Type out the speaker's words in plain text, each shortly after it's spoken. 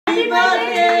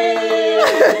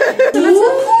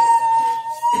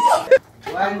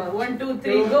One, two,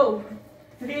 three, go.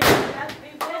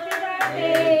 Happy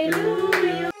birthday to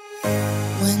you.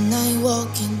 When I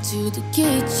walk into the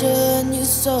kitchen, you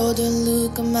saw the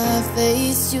look on my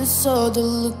face. You saw the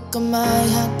look on my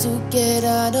had to get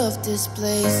out of this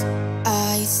place.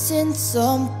 I seen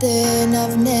something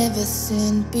I've never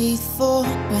seen before.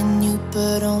 When you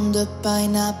put on the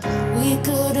pineapple, we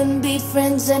couldn't be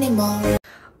friends anymore.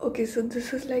 Okay, so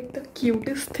this is like the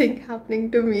cutest thing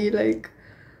happening to me. Like,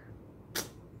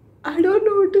 I don't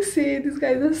know what to say. These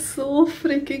guys are so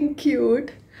freaking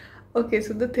cute. Okay,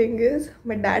 so the thing is,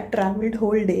 my dad traveled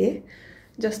whole day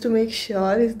just to make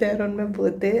sure he's there on my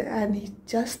birthday, and he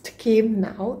just came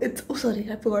now. It's, oh sorry,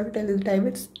 I forgot to tell you the time.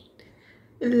 It's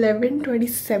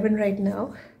 11:27 right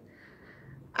now,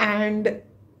 and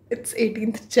it's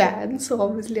 18th Jan, so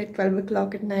obviously at 12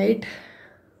 o'clock at night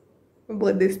my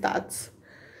birthday starts.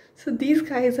 So these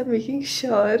guys are making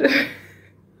sure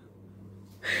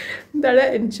that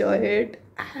I enjoy it,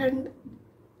 and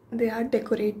they are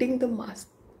decorating the master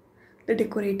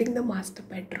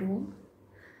bedroom,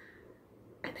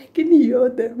 and I can hear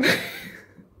them.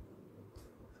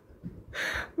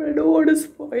 But I don't want to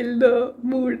spoil the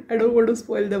mood. I don't want to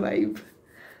spoil the vibe.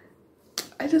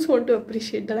 I just want to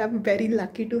appreciate that I'm very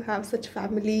lucky to have such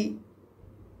family.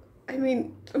 I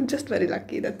mean, I'm just very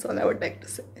lucky. That's all I would like to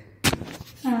say.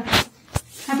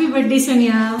 Happy birthday,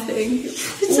 Sonia. Thank you.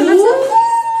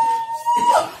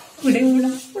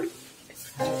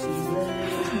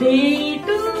 Day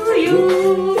to you.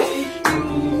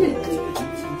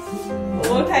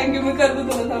 Oh, thank you. मैं कर दूँ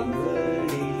थोड़ा सा.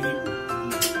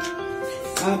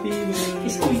 Happy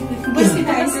birthday. बस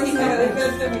इतना ऐसे ही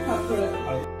करते मैं खा थोड़ा.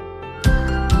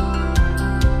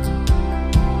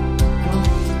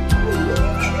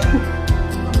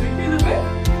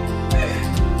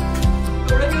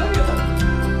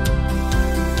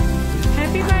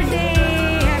 Happy birthday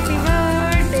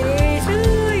to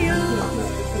you.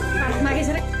 मागे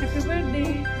सर happy birthday.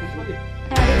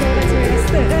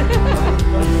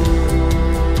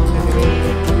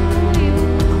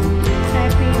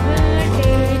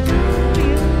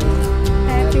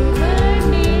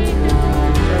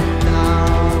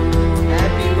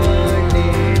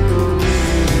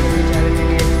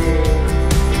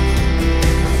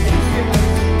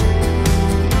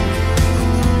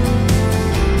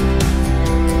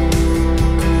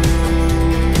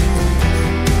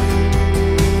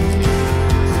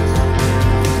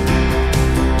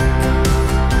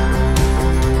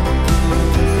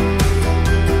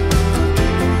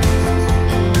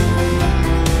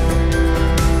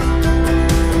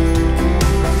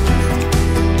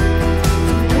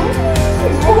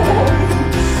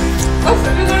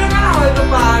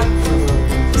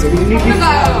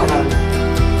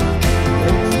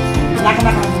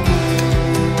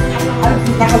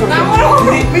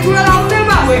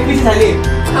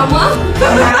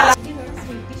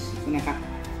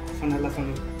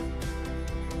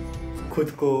 खुद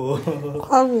को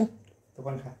खाऊं. तो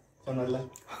कौन खा सोनाला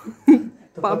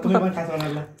पापा. तुम्हें कौन खा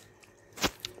सोनाला.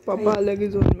 पापा अलग ही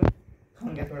जोन में.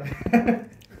 खाऊंगा थोड़ा.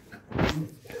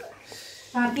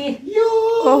 आके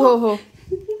हो.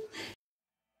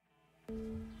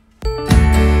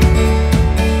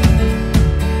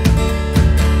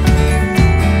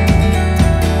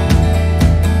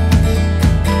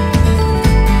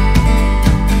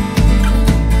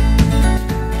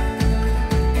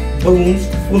 Balloons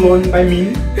full on by me.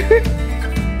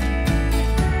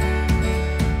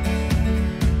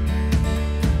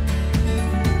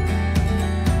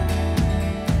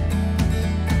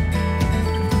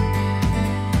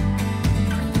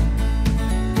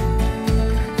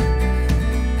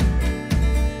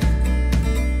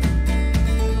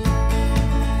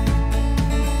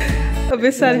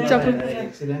 अभी सारी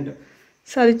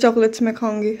चॉकलेट्स मैं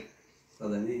खाऊंगी.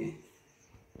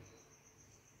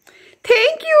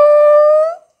 Thank you.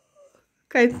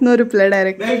 Guys, no reply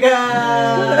direct.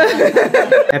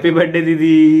 Happy birthday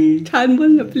दीदी. छान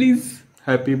बोल ना please.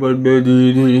 Happy birthday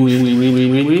दीदी.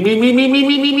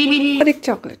 और एक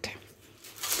चॉकलेट है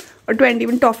और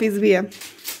 21 टॉफीज भी है.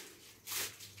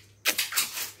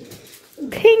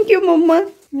 Thank you mamma.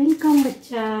 वेलकम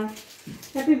बच्चा.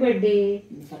 Happy birthday.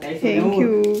 Thank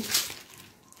you.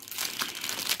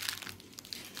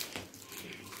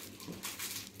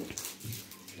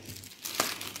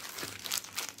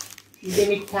 मुझे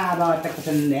मीठा बहुत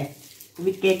पसंद है.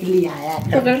 अभी केक लिया आया.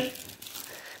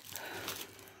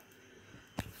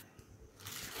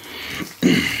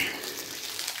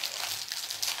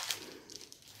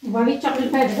 बड़ी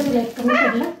चॉकलेट पाहिजे तर ब्लॅक कमी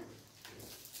पडला.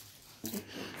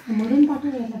 म्हणून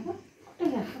पाठवलं का?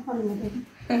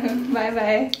 Bye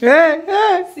bye.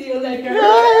 See you later.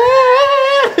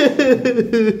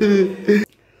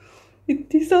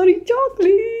 इतनी सारी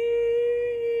chocolates.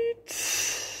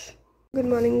 Good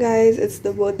morning, guys. It's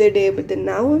the birthday day, but then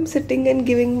now I'm sitting and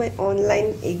giving my online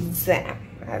exam,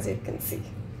 as you can see.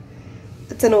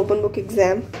 It's an open book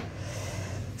exam.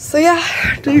 So yeah,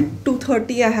 till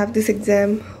 2:30 I have this exam.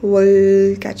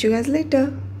 We'll catch you guys later.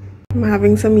 I'm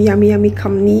having some yummy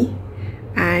khamani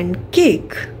and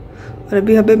cake. और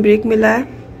अभी हमें break मिला है,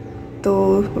 तो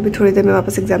अभी थोड़ी देर में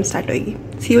वापस एग्जाम स्टार्ट होगी.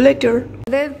 See you later.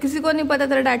 अरे किसी को नहीं पता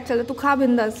तेरा डाइट चले, तू खा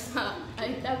बिंदास.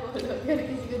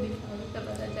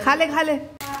 खा ले.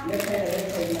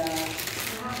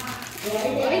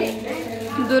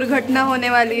 दुर्घटना होने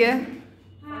वाली है.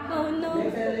 Oh no.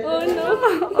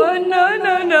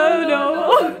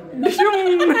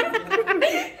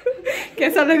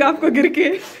 कैसा लगा आपको गिर के?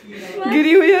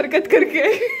 गिरी हुई हरकत करके.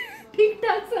 ठीक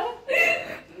ठाक सा.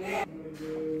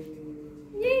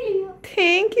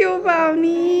 थैंक यू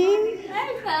पावनी.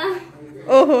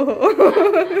 ओहो.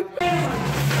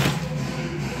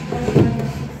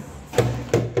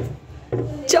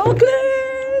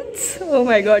 Chocolates! Oh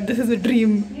my god, this is a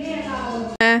dream.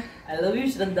 I love you,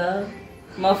 Shradha.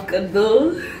 माफ कर दो.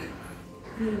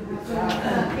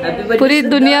 पूरी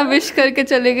दुनिया विश करके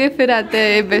चले गए, फिर आते हैं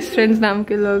ये बेस्ट फ्रेंड्स नाम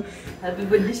के लोग. Happy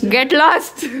birthday. Get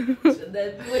lost.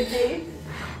 Happy birthday.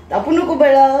 अपनों को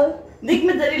बड़ा देख,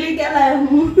 मैं तेरे लिए क्या लाया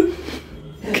हूँ.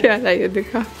 क्या लाया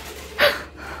दिखा.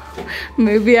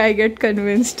 May B I get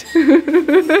convinced.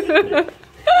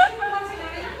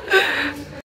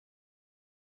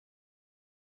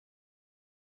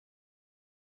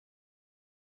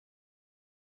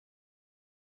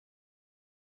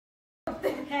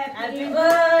 Happy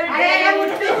birthday.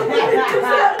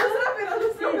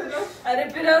 अरे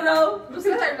फिरो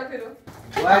दूसरा साइड में फिरो.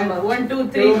 1 2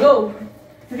 3 गो.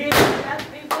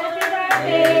 Happy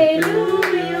birthday to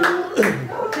you.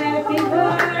 Happy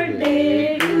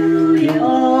birthday to you.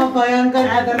 Oh, भयंकर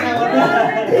खतरनाक होता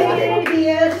है.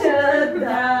 Dear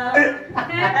Shradha.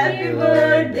 Happy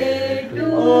birthday to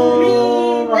me.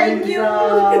 Thank you.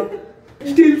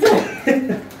 Still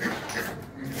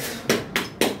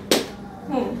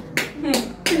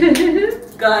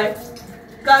काय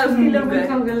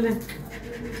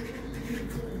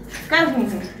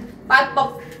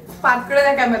पाचकडे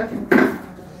द्या कॅमेरा.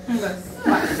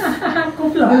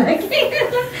 खूप लावलाय.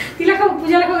 तिला का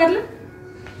पूजाला का घातलं?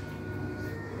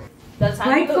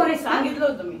 सांगितलं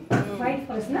होतं मी. वाईट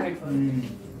फॉरेस्ट ना.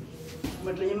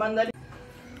 म्हटलं इमानदारी.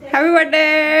 Happy birthday.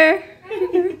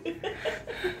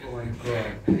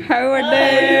 Happy birthday.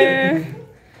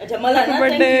 अच्छा मला हॅपी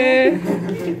बर्थडे.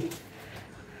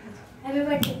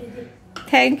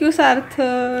 थँक यू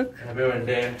सार्थक. Happy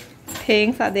birthday.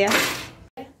 थँक्स आद्या.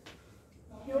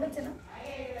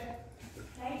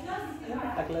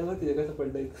 टाकलं ना तिथे कसं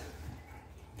पडलंय.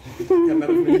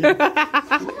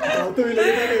 तुम्ही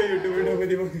युट्यूब व्हिडिओ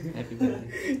मध्ये बघ.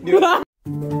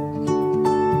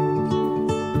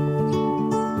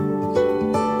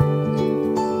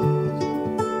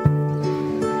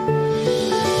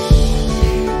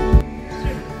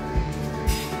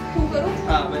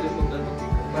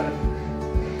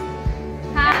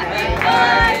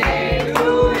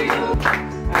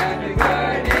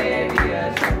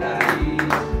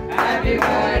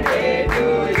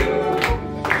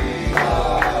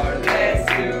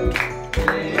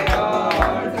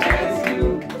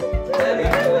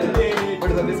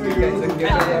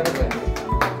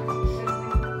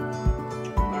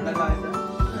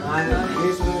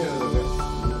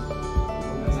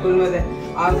 स्कूल मध्ये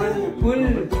आपण फुल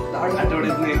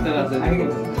आठवड्यातून एकदा असं.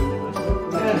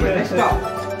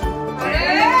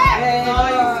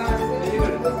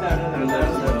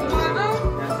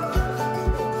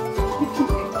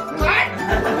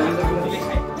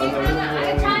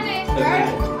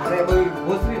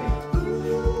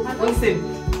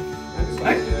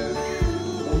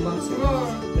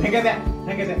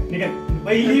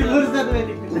 पहिली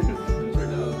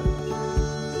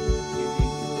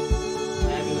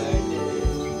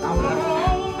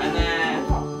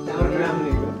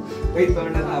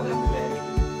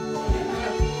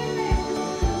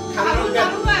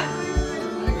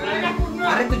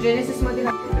अरे तू जेनेसिस मध्ये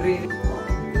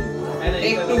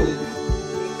एक टू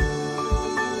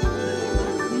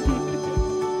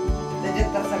त्याच्यात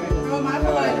तर सगळं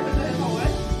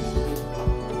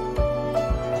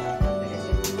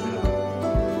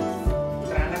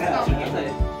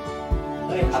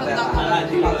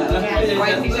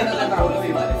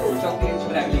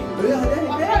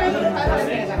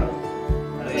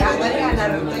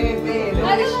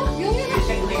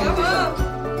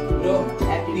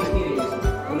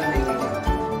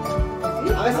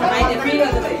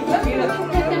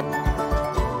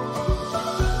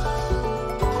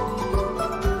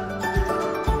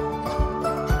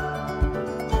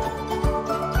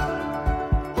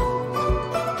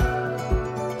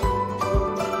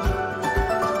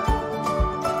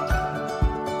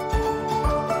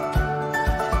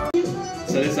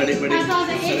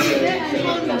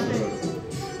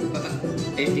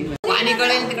पाणी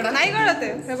गळेल तिकडं नाही गळत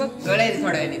आहे हे बघ गळेल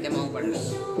थोड्या वेळाने ते मऊ पडलं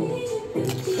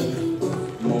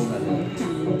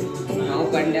मऊ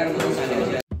पडल्यावर मऊ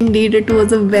झालं. Indeed, it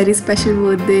was a very special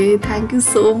birthday. Thank you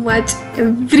so much,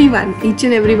 everyone, each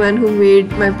and everyone who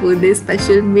made my birthday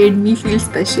special, made me feel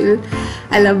special.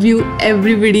 I love you,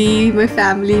 everybody, my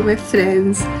family, my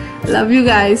friends. Love you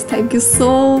guys. Thank you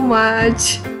so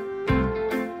much.